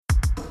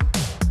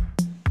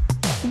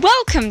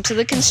Welcome to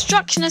the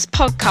Constructionist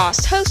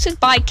Podcast, hosted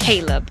by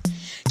Caleb.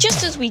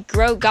 Just as we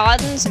grow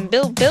gardens and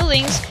build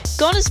buildings,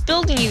 God is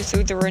building you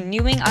through the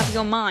renewing of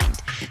your mind.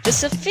 The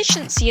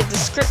sufficiency of the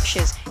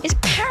scriptures is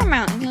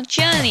paramount in your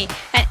journey,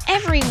 and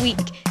every week,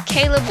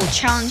 Caleb will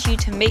challenge you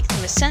to make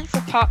them a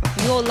central part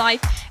of your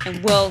life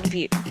and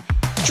worldview.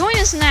 Join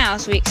us now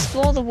as we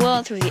explore the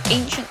world through the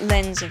ancient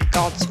lens of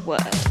God's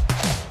Word.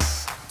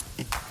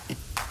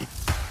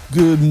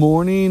 Good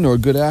morning or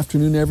good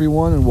afternoon,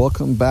 everyone, and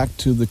welcome back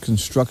to the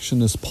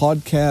Constructionist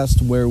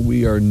Podcast, where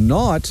we are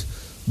not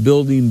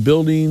building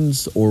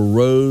buildings or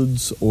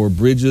roads or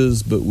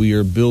bridges, but we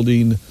are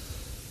building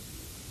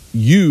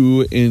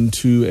you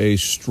into a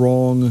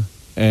strong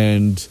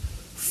and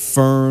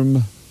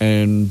firm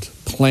and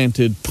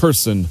planted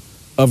person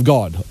of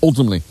God,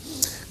 ultimately,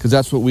 because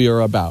that's what we are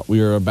about. We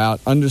are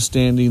about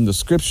understanding the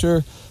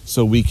Scripture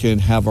so we can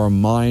have our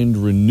mind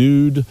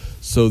renewed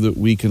so that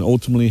we can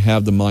ultimately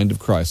have the mind of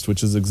Christ,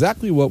 which is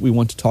exactly what we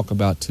want to talk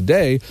about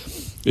today,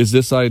 is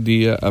this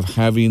idea of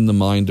having the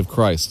mind of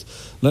Christ.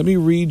 Let me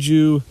read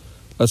you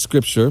a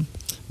scripture.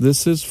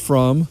 This is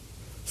from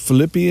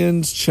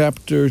Philippians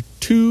chapter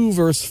 2,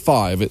 verse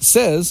 5. It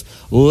says,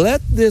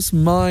 "Let this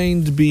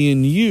mind be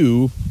in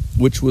you,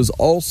 which was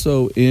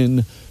also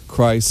in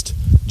Christ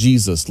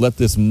Jesus." Let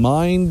this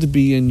mind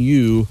be in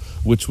you,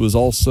 which was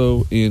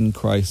also in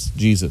Christ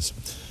Jesus.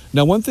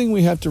 Now, one thing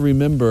we have to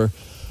remember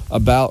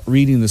about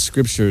reading the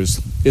scriptures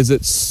is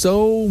that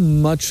so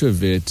much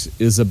of it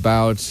is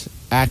about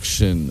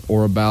action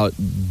or about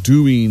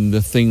doing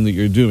the thing that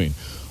you're doing.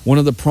 One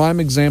of the prime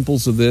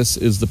examples of this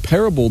is the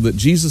parable that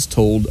Jesus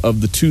told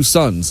of the two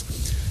sons.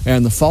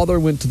 And the father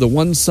went to the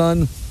one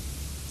son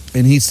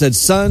and he said,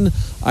 "Son,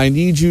 I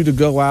need you to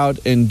go out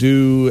and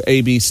do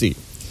ABC."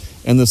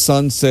 And the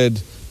son said,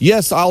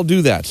 "Yes, I'll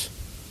do that."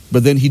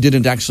 But then he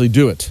didn't actually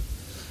do it.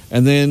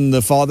 And then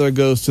the father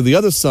goes to the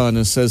other son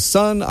and says,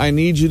 "Son, I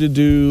need you to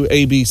do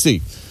ABC."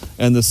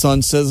 And the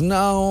son says,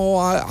 "No,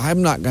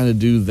 I'm not going to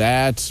do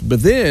that."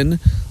 But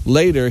then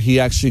later he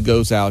actually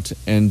goes out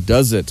and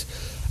does it.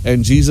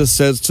 And Jesus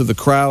says to the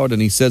crowd,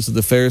 and he says to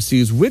the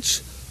Pharisees,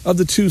 which of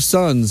the two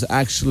sons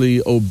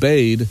actually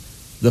obeyed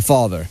the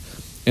father?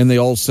 And they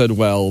all said,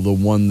 "Well, the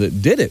one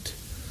that did it."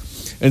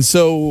 And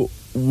so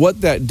what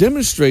that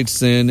demonstrates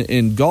then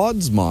in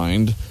God's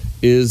mind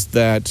is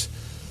that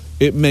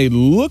it may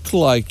look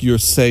like you're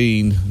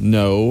saying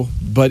no,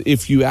 but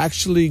if you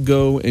actually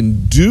go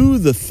and do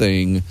the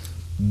thing,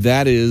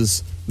 that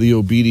is the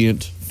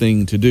obedient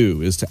thing to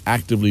do, is to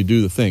actively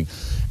do the thing.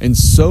 And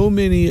so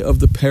many of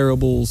the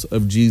parables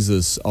of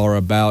Jesus are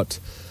about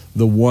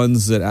the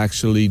ones that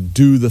actually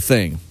do the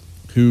thing,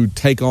 who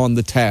take on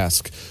the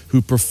task,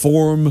 who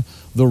perform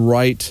the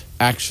right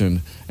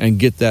action and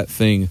get that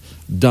thing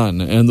done.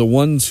 And the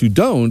ones who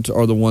don't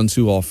are the ones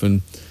who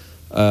often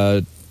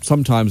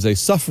sometimes they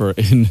suffer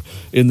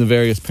in the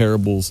various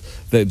parables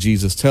that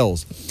Jesus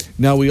tells.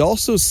 Now, we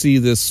also see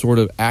this sort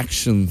of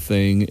action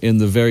thing in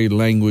the very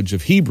language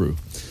of Hebrew.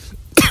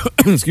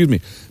 Excuse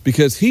me.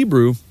 Because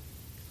Hebrew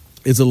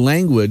is a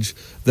language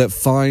that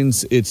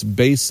finds its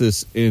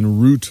basis in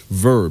root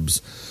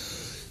verbs.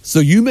 So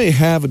you may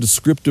have a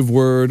descriptive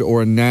word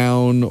or a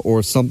noun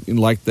or something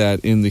like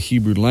that in the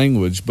Hebrew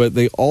language, but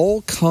they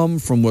all come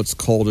from what's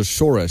called a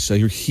shoresh,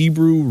 a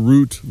Hebrew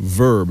root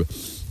verb.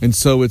 And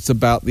so it's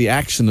about the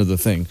action of the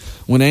thing.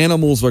 When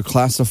animals are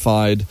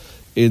classified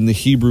in the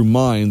Hebrew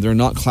mind, they're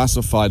not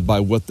classified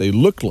by what they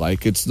look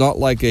like. It's not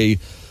like they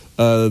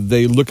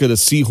look at a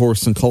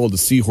seahorse and call it a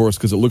seahorse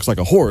because it looks like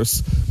a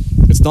horse.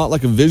 It's not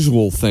like a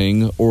visual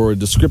thing or a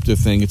descriptive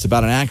thing. It's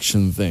about an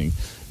action thing.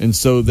 And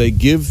so they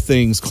give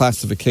things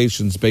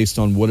classifications based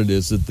on what it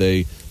is that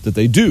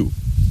they do,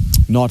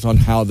 not on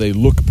how they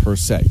look per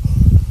se.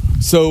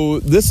 So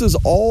this is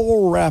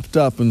all wrapped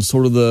up in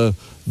sort of the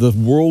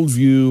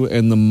worldview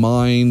and the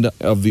mind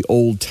of the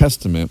Old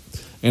Testament,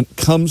 and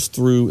comes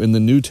through in the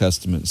New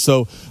Testament.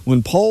 So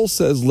when Paul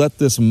says, "Let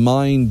this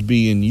mind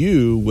be in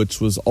you, which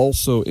was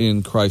also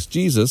in Christ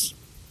Jesus,"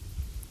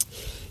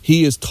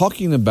 he is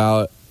talking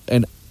about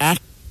an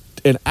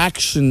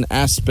action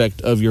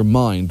aspect of your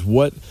mind.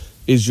 What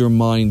is your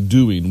mind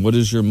doing? What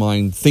is your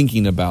mind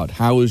thinking about?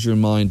 How is your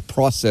mind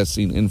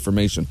processing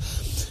information?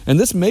 And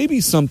this may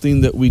be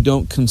something that we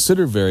don't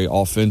consider very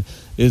often,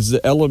 is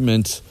the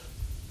element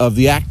of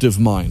the active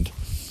mind.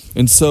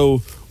 And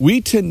so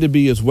we tend to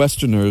be, as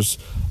Westerners,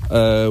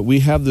 we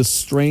have this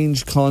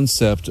strange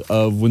concept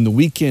of when the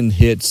weekend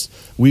hits,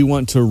 we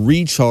want to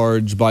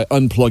recharge by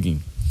unplugging.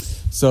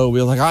 So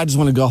we're like, I just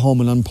want to go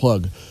home and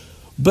unplug.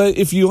 But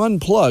if you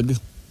unplug,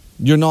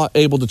 you're not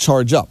able to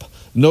charge up.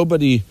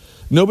 Nobody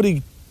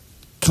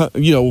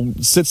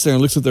sits there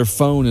and looks at their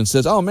phone and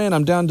says, "Oh man,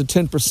 I'm down to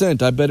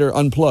 10%. I better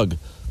unplug."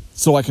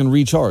 so I can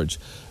recharge.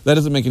 That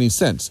doesn't make any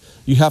sense.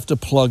 You have to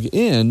plug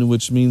in,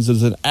 which means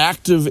there's an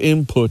active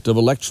input of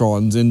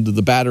electrons into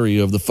the battery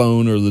of the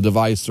phone or the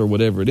device or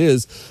whatever it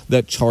is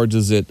that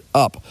charges it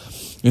up.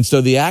 And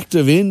so the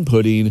active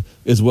inputting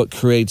is what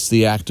creates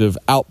the active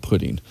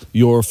outputting,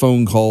 your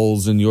phone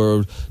calls and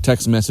your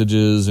text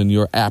messages and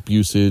your app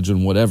usage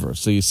and whatever.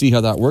 So you see how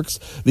that works?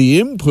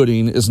 The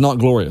inputting is not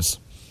glorious.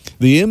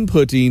 The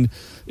inputting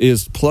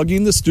is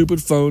plugging the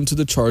stupid phone to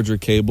the charger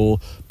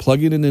cable,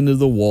 plugging it into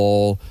the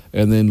wall,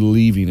 and then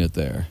leaving it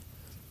there.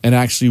 And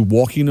actually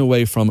walking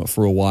away from it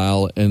for a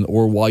while,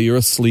 or while you're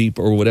asleep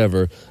or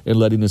whatever, and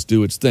letting it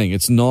do its thing.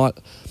 It's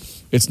not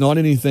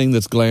anything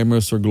that's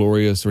glamorous or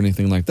glorious or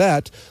anything like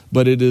that,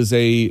 but it is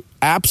a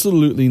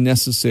absolutely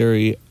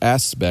necessary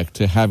aspect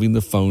to having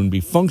the phone be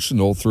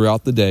functional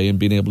throughout the day and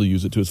being able to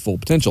use it to its full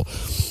potential.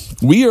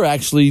 We are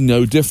actually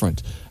no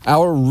different.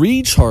 Our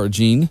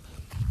recharging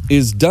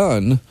is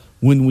done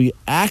when we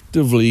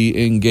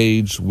actively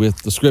engage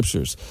with the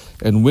Scriptures.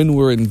 And when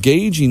we're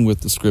engaging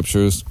with the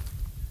Scriptures,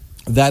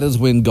 that is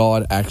when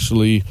God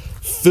actually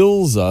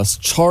fills us,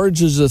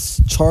 charges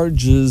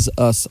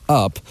us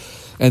up.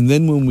 And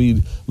then when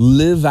we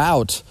live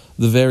out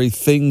the very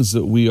things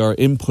that we are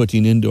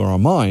inputting into our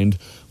mind,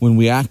 when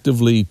we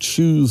actively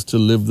choose to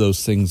live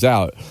those things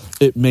out,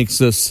 it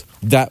makes us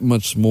that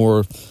much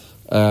more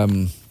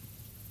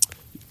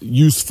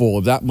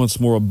useful, that much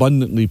more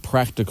abundantly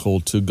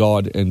practical to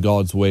God and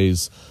God's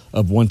ways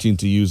of wanting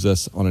to use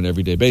us on an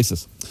everyday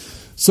basis.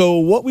 So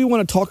what we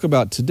want to talk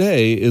about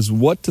today is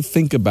what to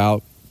think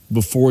about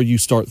before you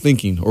start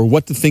thinking, or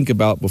what to think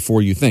about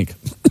before you think.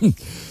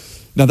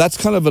 Now, that's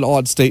kind of an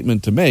odd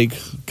statement to make,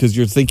 because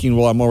you're thinking,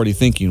 well, I'm already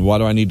thinking. Why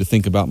do I need to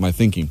think about my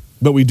thinking?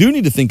 But we do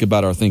need to think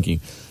about our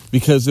thinking,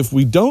 because if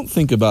we don't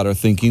think about our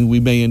thinking,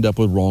 we may end up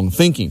with wrong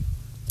thinking.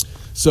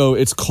 So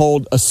it's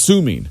called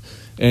assuming.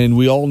 And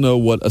we all know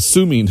what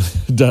assuming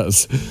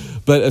does.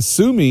 But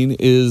assuming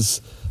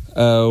is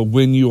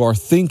when you are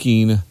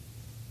thinking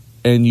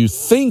and you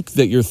think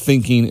that your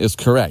thinking is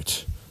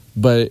correct,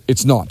 but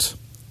it's not,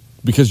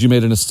 because you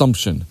made an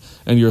assumption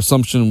and your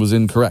assumption was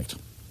incorrect.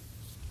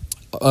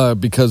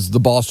 Because the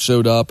boss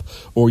showed up,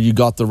 or you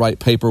got the right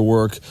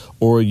paperwork,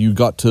 or you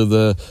got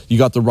the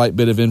right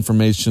bit of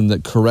information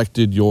that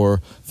corrected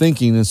your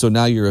thinking, and so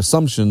now your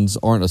assumptions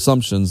aren't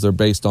assumptions; they're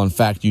based on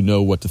fact. You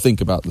know what to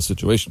think about the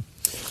situation.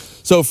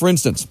 So, for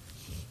instance,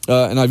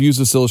 and I've used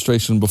this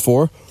illustration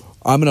before,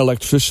 I'm an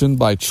electrician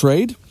by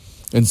trade,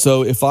 and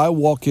so if I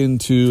walk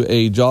into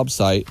a job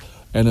site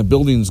and a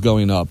building's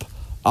going up,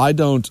 I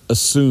don't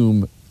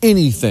assume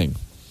anything.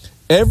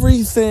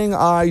 Everything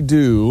I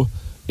do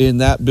in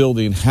that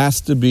building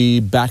has to be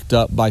backed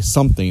up by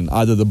something,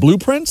 either the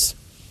blueprints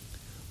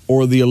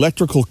or the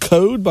electrical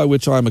code by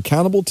which I'm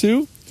accountable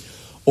to,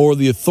 or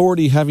the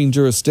authority having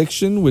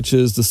jurisdiction, which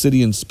is the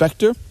city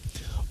inspector,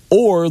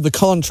 or the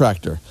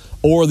contractor,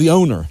 or the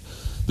owner.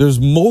 There's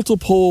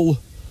multiple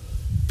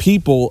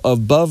people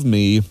above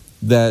me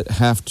that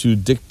have to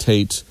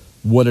dictate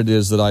what it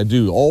is that I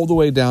do, all the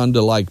way down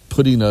to like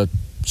putting a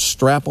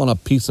strap on a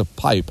piece of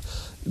pipe.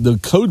 The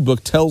code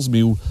book tells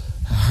me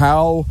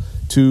how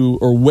to,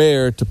 or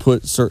where to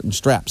put certain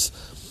straps.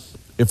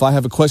 If I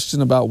have a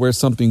question about where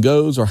something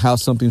goes or how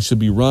something should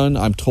be run,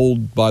 I'm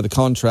told by the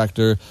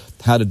contractor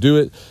how to do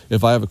it.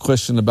 If I have a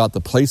question about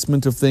the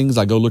placement of things,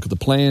 I go look at the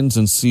plans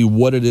and see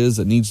what it is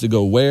that needs to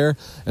go where,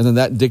 and then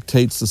that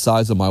dictates the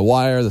size of my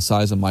wire, the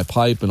size of my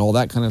pipe, and all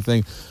that kind of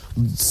thing.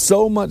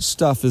 So much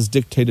stuff is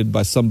dictated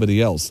by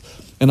somebody else.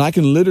 And I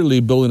can literally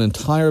build an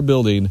entire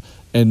building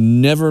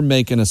and never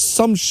make an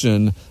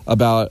assumption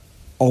about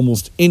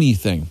almost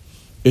anything.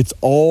 It's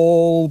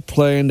all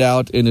planned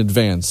out in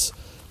advance,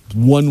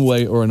 one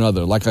way or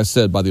another. Like I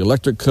said, by the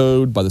electric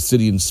code, by the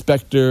city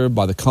inspector,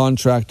 by the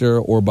contractor,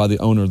 or by the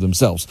owner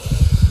themselves.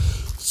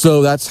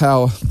 So that's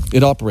how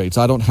it operates.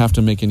 I don't have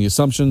to make any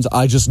assumptions.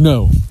 I just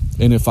know.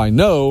 And if I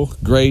know,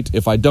 great.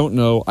 If I don't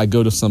know, I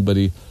go to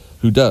somebody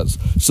who does.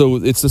 So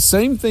it's the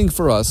same thing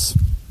for us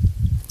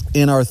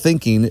in our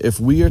thinking. If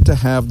we are to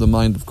have the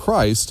mind of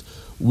Christ,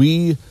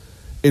 we,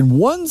 in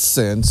one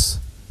sense,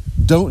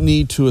 don't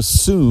need to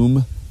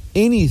assume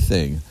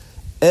anything.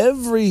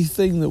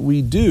 Everything that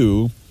we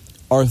do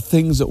are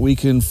things that we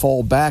can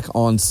fall back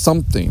on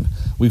something.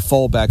 We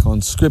fall back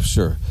on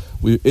Scripture.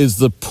 Is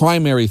the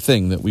primary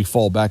thing that we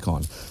fall back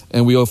on.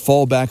 And we will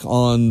fall back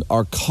on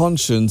our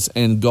conscience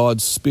and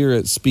God's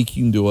Spirit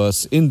speaking to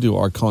us into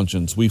our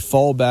conscience. We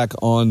fall back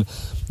on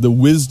the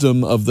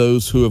wisdom of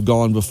those who have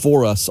gone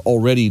before us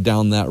already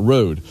down that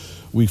road.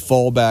 We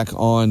fall back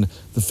on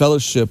the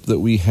fellowship that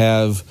we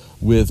have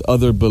with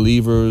other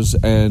believers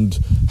and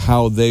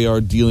how they are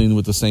dealing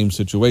with the same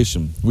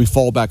situation. We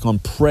fall back on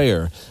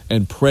prayer,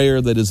 and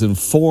prayer that is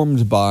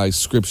informed by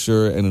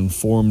Scripture and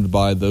informed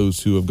by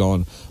those who have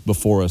gone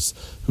before us,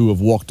 who have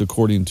walked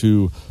according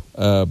to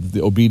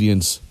the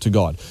obedience to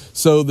God.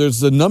 So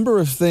there's a number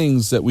of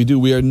things that we do.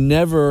 We are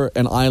never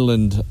an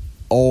island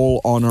all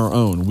on our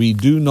own. We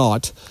do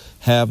not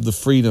have the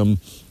freedom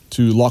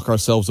to lock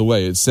ourselves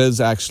away. It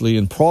says actually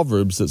in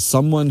Proverbs that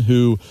someone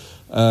who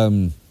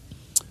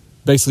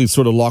basically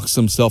sort of locks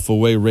himself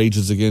away,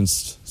 rages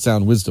against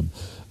sound wisdom.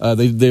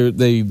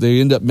 They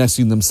end up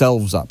messing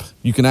themselves up.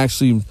 You can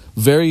actually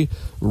very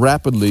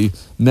rapidly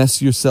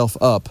mess yourself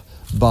up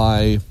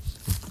by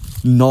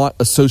not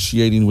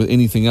associating with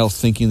anything else,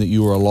 thinking that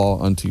you are a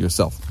law unto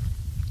yourself.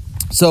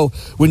 So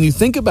when you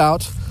think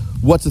about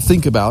what to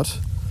think about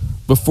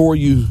before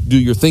you do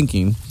your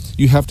thinking,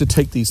 you have to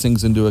take these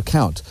things into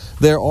account.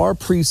 There are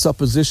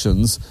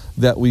presuppositions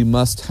that we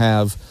must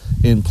have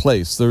in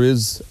place. There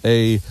is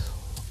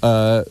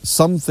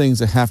some things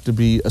that have to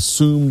be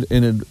assumed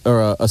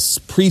or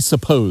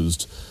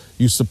presupposed.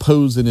 You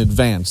suppose in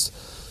advance.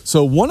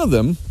 So one of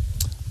them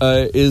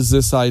is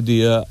this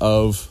idea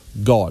of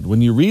God.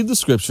 When you read the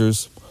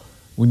scriptures,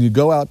 when you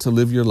go out to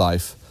live your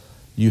life,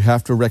 you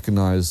have to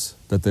recognize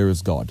that there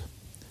is God.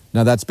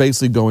 Now that's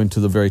basically going to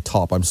the very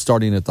top. I'm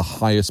starting at the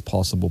highest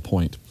possible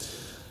point.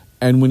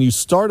 And when you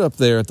start up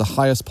there at the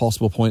highest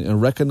possible point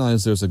and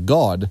recognize there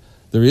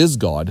is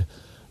God,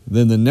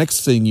 then the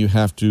next thing you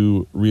have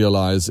to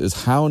realize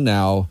is, how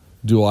now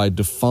do I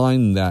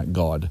define that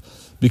God?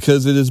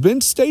 Because it has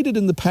been stated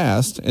in the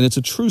past, and it's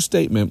a true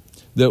statement,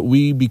 that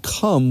we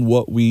become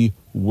what we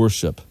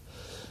worship.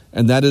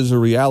 And that is a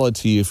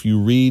reality if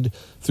you read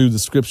through the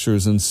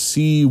scriptures and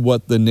see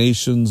what the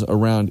nations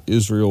around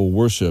Israel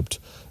worshipped,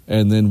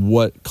 and then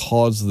what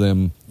caused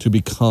them to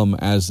become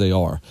as they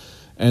are.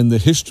 And the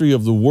history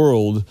of the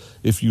world,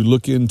 if you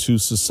look into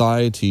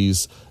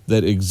societies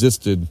that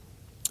existed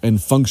and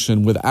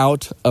function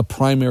without a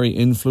primary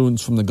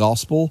influence from the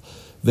gospel,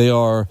 they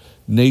are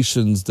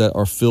nations that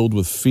are filled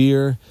with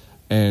fear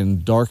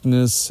and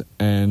darkness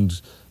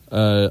and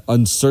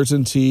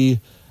uncertainty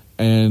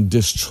and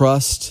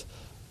distrust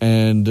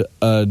and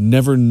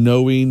never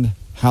knowing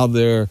how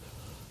their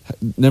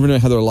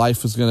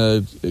life is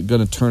going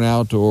to turn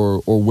out,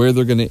 or where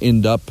they're going to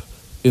end up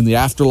in the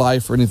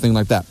afterlife or anything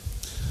like that.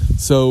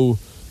 So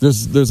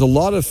there's a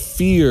lot of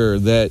fear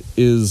that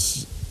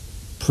is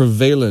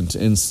prevalent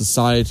in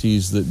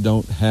societies that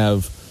don't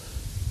have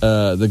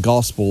the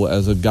gospel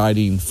as a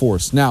guiding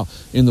force. Now,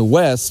 in the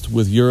West,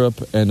 with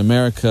Europe and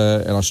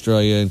America and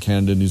Australia and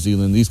Canada, New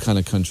Zealand, these kind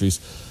of countries,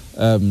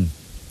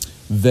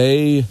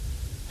 they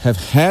have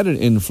had an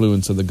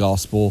influence of the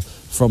gospel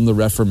from the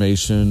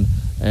Reformation,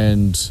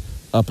 and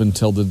up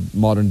until the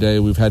modern day,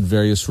 we've had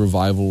various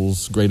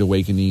revivals, great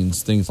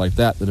awakenings, things like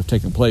that have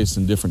taken place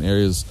in different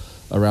areas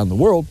around the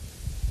world,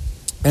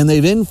 and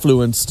they've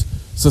influenced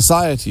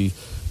society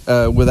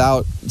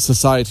without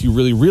society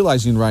really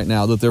realizing right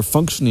now that they're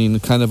functioning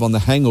kind of on the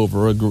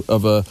hangover of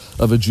a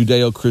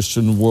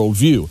Judeo-Christian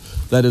worldview.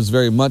 That is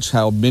very much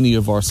how many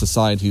of our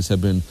societies have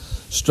been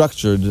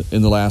structured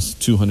in the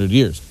last 200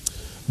 years.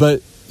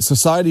 But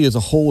society as a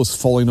whole is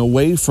falling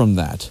away from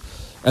that.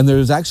 And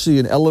there's actually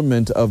an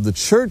element of the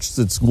church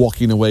that's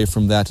walking away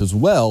from that as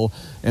well.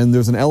 And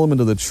there's an element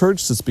of the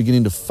church that's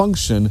beginning to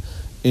function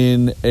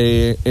in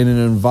an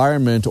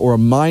environment or a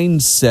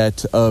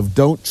mindset of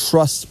don't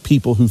trust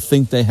people who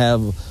think they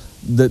know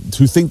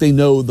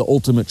the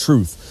ultimate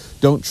truth.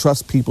 Don't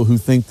trust people who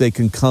think they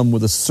can come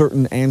with a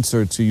certain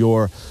answer to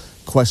your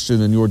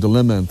question and your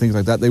dilemma and things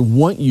like that. They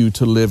want you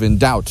to live in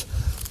doubt,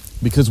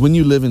 because when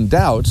you live in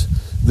doubt,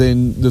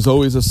 then there's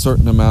always a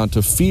certain amount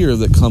of fear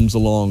that comes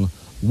along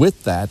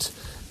with that,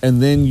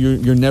 and then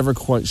you're never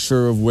quite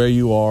sure of where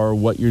you are,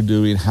 what you're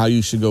doing, how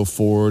you should go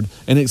forward,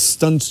 and it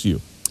stunts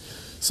you.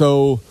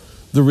 So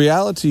the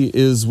reality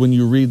is, when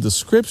you read the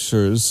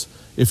scriptures,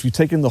 if you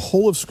take in the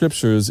whole of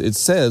scriptures, it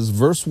says,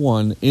 verse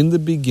 1, in the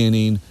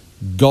beginning,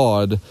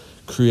 God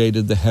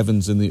created the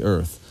heavens and the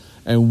earth.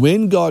 And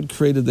when God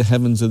created the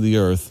heavens and the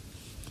earth,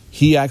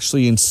 he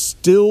actually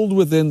instilled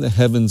within the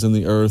heavens and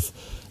the earth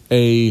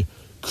a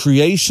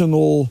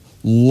creational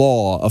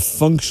law, a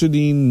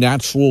functioning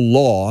natural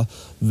law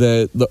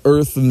that the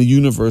earth and the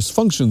universe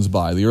functions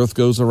by. The earth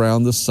goes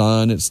around the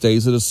sun, it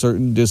stays at a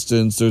certain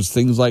distance. There's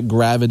things like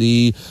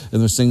gravity, and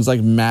there's things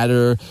like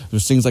matter,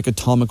 there's things like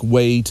atomic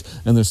weight,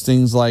 and there's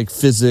things like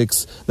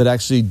physics that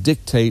actually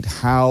dictate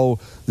how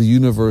the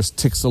universe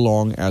ticks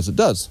along as it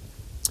does.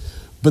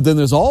 But then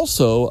there's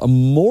also a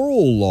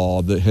moral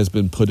law that has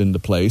been put into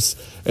place,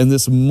 and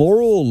this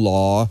moral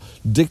law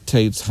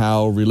dictates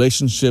how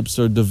relationships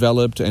are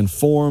developed and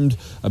formed,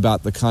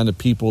 about the kind of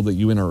people that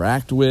you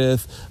interact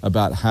with,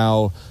 about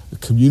how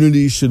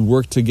communities should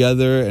work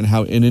together, and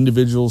how an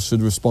individual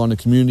should respond to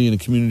community and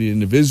a community to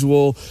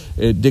individual.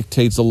 It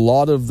dictates a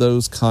lot of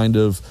those kind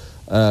of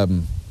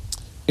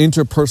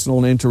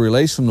interpersonal and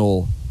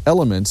interrelational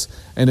elements.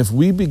 And if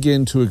we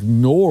begin to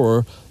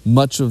ignore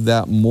much of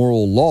that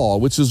moral law,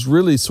 which is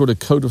really sort of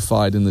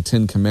codified in the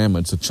Ten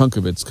Commandments, a chunk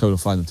of it's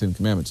codified in the Ten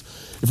Commandments,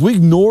 if we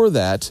ignore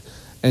that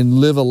and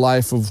live a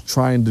life of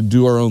trying to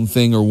do our own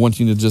thing or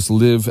wanting to just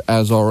live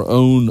as our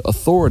own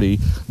authority,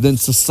 then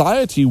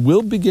society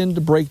will begin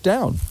to break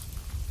down,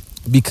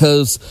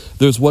 because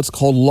there's what's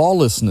called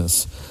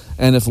lawlessness.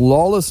 And if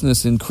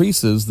lawlessness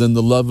increases, then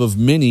the love of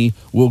many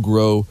will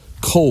grow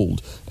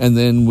cold. And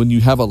then when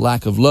you have a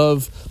lack of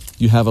love,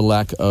 you have a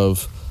lack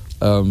of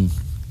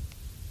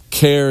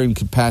care and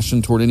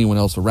compassion toward anyone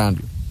else around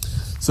you.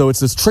 So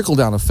it's this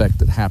trickle-down effect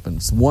that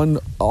happens. One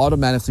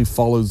automatically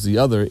follows the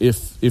other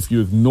if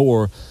you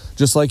ignore,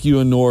 just like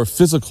you ignore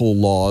physical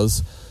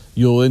laws,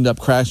 you'll end up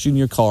crashing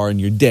your car and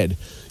you're dead.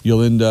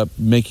 You'll end up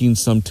making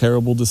some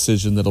terrible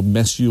decision that'll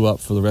mess you up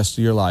for the rest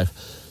of your life.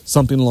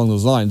 Something along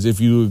those lines.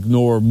 If you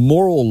ignore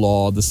moral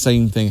law, the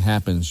same thing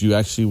happens. You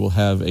actually will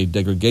have a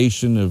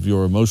degradation of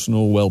your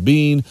emotional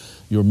well-being,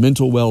 your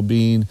mental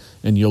well-being,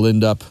 and you'll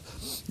end up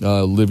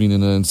living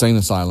in an insane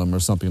asylum or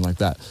something like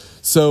that.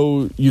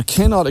 So you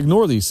cannot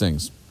ignore these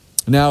things.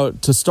 Now,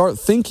 to start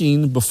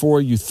thinking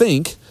before you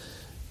think,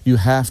 you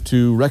have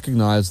to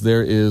recognize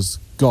there is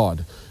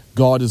God.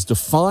 God is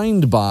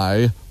defined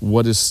by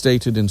what is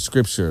stated in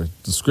Scripture.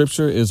 The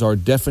Scripture is our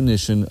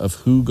definition of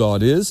who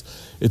God is.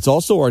 It's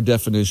also our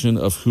definition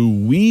of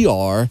who we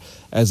are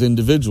as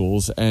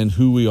individuals and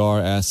who we are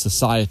as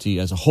society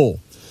as a whole.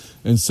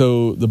 And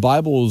so the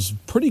Bible is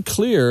pretty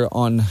clear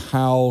on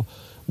how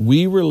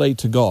we relate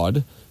to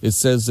God. It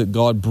says that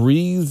God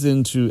breathed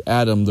into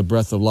Adam the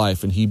breath of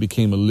life and he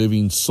became a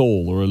living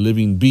soul or a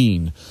living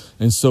being.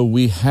 And so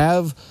we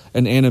have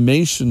an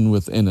animation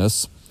within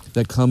us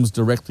that comes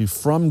directly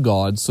from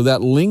God. So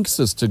that links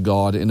us to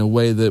God in a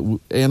way that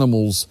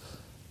animals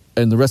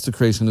and the rest of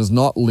creation is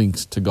not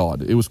linked to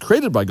God. It was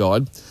created by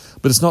God,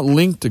 but it's not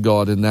linked to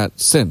God in that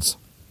sense.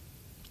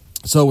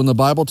 So when the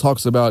Bible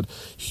talks about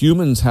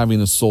humans having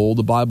a soul,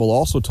 the Bible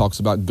also talks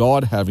about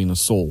God having a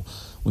soul.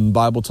 When the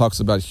Bible talks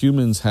about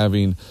humans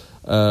having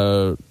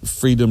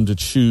freedom to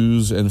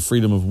choose and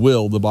freedom of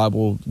will,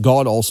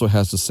 God also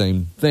has the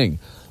same thing.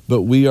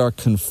 But we are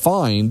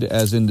confined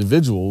as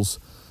individuals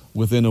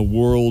within a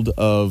world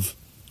of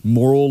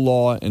moral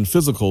law and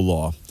physical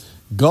law.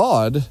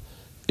 God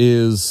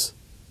is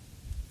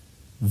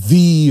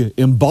the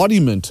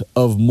embodiment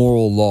of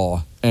moral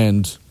law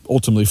and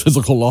ultimately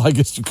physical law, I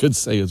guess you could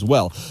say as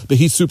well. But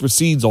he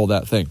supersedes all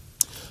that thing.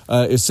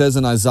 It says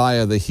in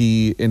Isaiah that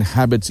he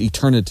inhabits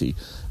eternity.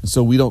 And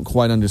so we don't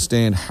quite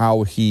understand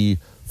how he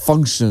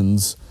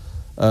functions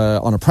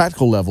on a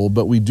practical level,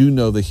 but we do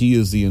know that he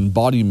is the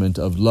embodiment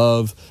of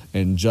love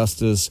and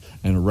justice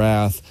and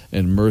wrath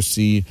and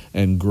mercy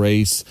and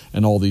grace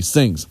and all these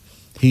things.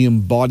 He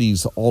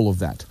embodies all of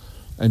that.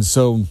 And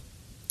so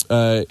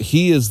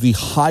he is the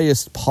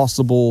highest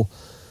possible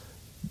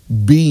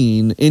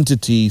being,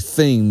 entity,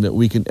 thing that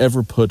we can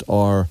ever put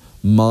our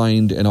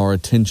mind and our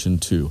attention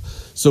to.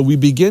 So we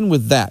begin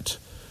with that.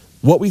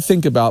 What we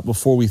think about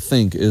before we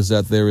think is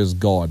that there is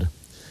God.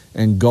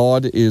 And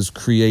God is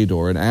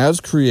creator. And as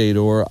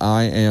creator,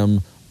 I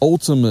am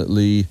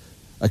ultimately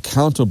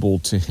accountable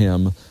to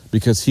him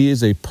because he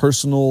is a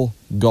personal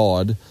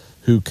God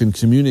who can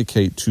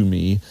communicate to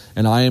me.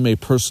 And I am a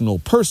personal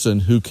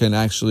person who can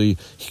actually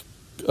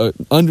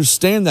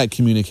understand that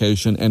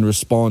communication and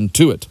respond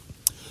to it.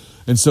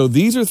 And so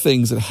these are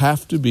things that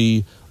have to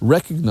be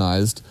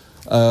recognized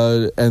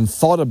and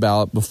thought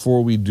about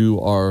before we do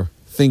our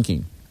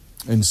thinking.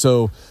 And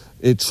so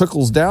it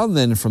trickles down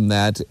then from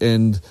that,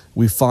 and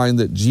we find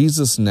that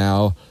Jesus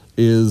now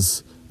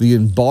is the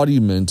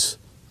embodiment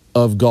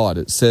of God.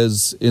 It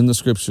says in the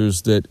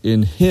Scriptures that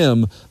in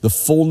him the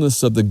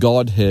fullness of the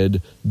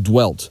Godhead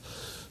dwelt.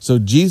 So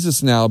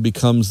Jesus now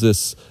becomes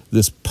this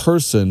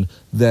person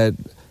that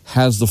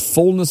has the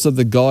fullness of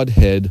the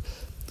Godhead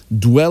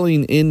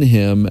dwelling in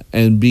him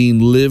and being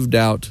lived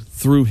out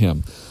through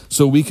him.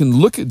 So we can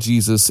look at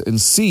Jesus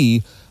and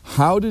see,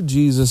 how did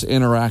Jesus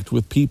interact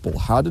with people?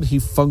 How did he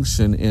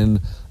function in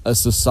a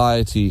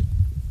society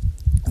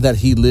that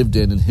he lived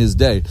in his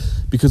day?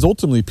 Because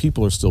ultimately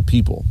people are still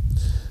people.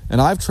 And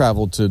I've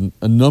traveled to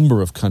a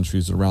number of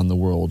countries around the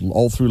world,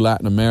 all through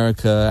Latin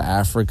America,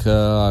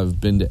 Africa. I've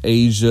been to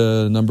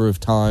Asia a number of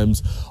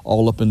times,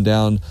 all up and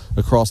down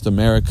across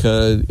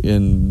America,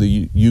 in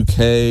the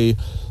UK.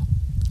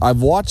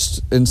 I've watched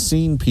and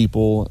seen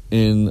people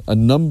in a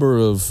number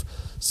of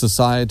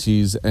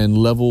societies and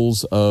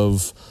levels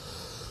of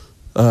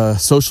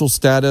social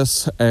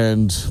status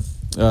and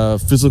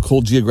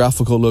physical,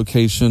 geographical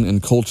location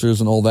and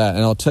cultures and all that.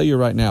 And I'll tell you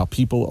right now,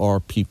 people are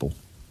people.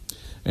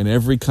 In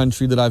every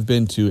country that I've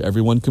been to,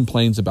 everyone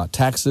complains about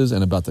taxes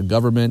and about the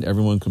government.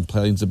 Everyone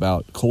complains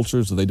about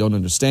cultures that they don't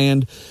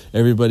understand.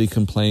 Everybody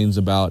complains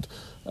about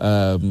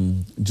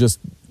just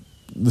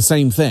the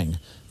same thing.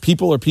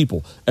 People are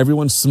people.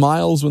 Everyone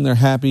smiles when they're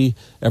happy.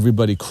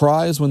 Everybody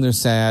cries when they're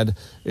sad.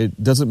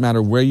 It doesn't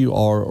matter where you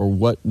are or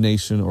what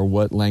nation or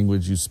what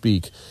language you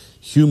speak.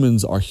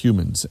 Humans are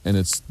humans, and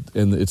it's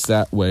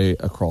that way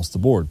across the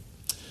board.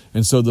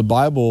 And so the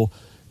Bible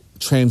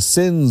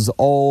transcends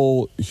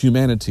all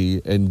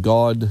humanity, and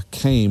God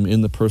came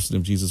in the person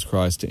of Jesus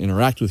Christ to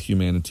interact with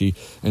humanity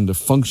and to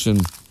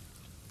function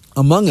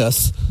among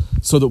us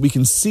so that we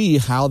can see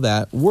how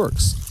that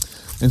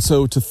works. And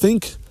so to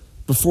think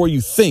before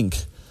you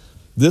think,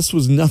 this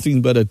was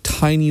nothing but a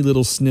tiny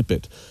little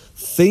snippet.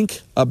 Think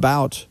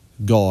about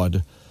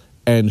God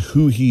and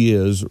who he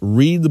is.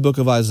 Read the book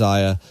of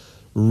Isaiah.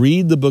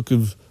 Read the book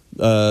of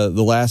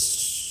the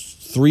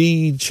last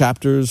 4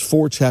 chapters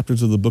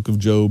of the book of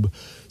Job.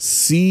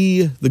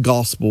 See the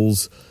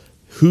Gospels.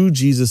 who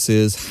Jesus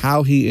is,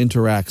 how he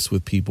interacts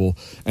with people,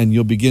 and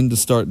you'll begin to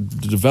start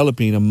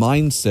developing a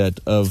mindset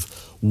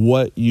of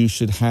what you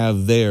should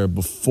have there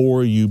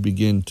before you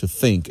begin to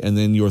think. And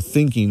then your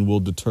thinking will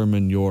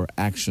determine your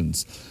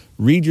actions.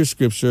 Read your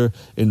scripture,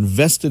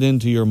 invest it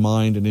into your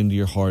mind and into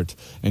your heart,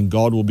 and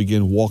God will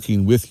begin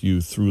walking with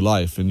you through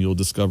life, and you'll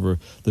discover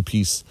the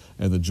peace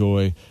and the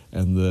joy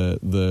and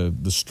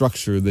the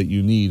structure that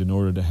you need in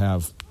order to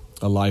have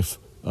a life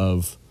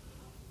of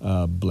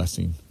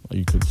blessing,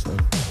 you could say.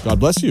 God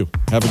bless you.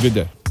 Have a good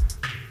day.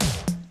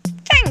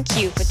 Thank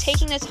you for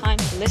taking the time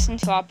to listen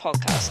to our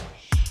podcast.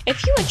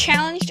 If you were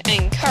challenged and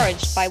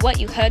encouraged by what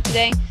you heard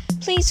today,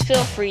 please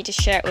feel free to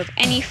share it with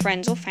any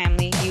friends or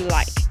family you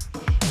like.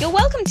 You're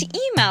welcome to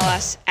email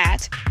us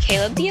at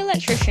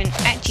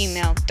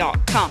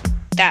calebtheelectrician@gmail.com.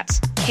 That's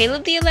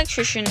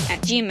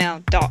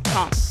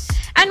calebtheelectrician@gmail.com.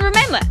 And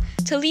remember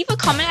to leave a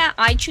comment at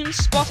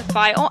iTunes,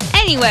 Spotify, or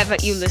anywhere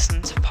that you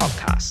listen to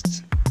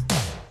podcasts.